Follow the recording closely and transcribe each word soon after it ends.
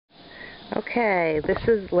Okay, this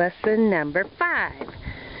is lesson number 5.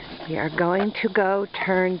 We are going to go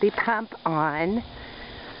turn the pump on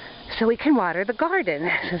so we can water the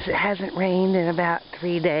garden since it hasn't rained in about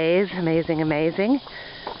 3 days. Amazing, amazing.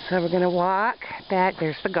 So we're going to walk back.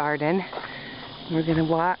 There's the garden. We're going to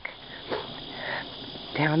walk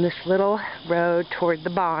down this little road toward the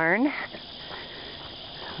barn,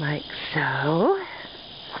 like so.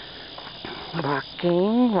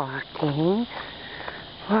 Walking, walking,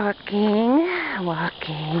 walking,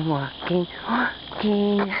 walking, walking,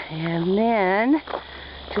 walking, and then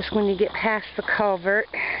just when you get past the culvert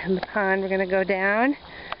and the pond, we're going to go down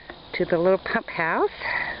to the little pump house.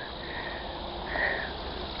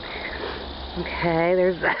 Okay,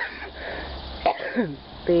 there's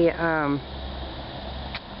the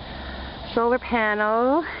solar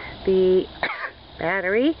panel, the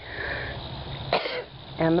battery,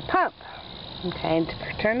 and the pump. Okay, and to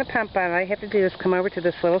turn the pump on, all you have to do is come over to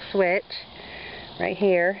this little switch right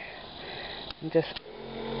here and just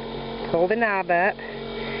pull the knob up.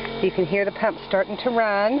 You can hear the pump starting to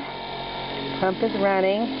run. The pump is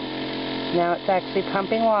running. Now it's actually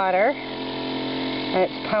pumping water. And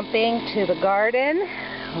it's pumping to the garden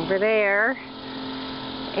over there,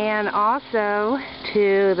 and also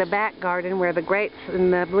to the back garden where the grapes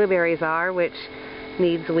and the blueberries are, which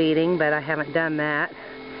needs weeding, but I haven't done that.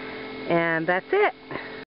 And that's it.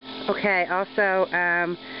 Okay, also,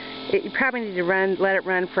 you probably need to let it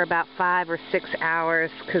run for about 5 or 6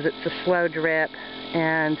 hours because it's a slow drip.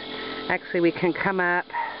 And actually we can come up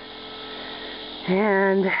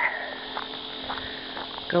and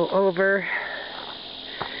go over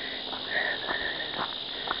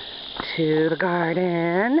to the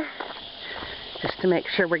garden just to make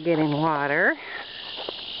sure we're getting water.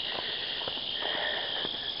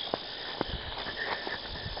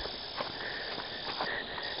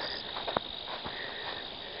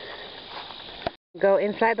 Go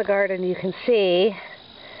inside the garden, you can see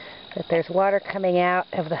that there's water coming out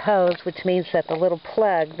of the hose, which means that the little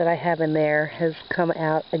plug that I have in there has come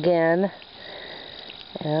out again.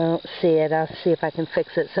 I don't see it. I'll see if I can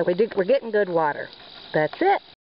fix it. So we're getting good water. That's it.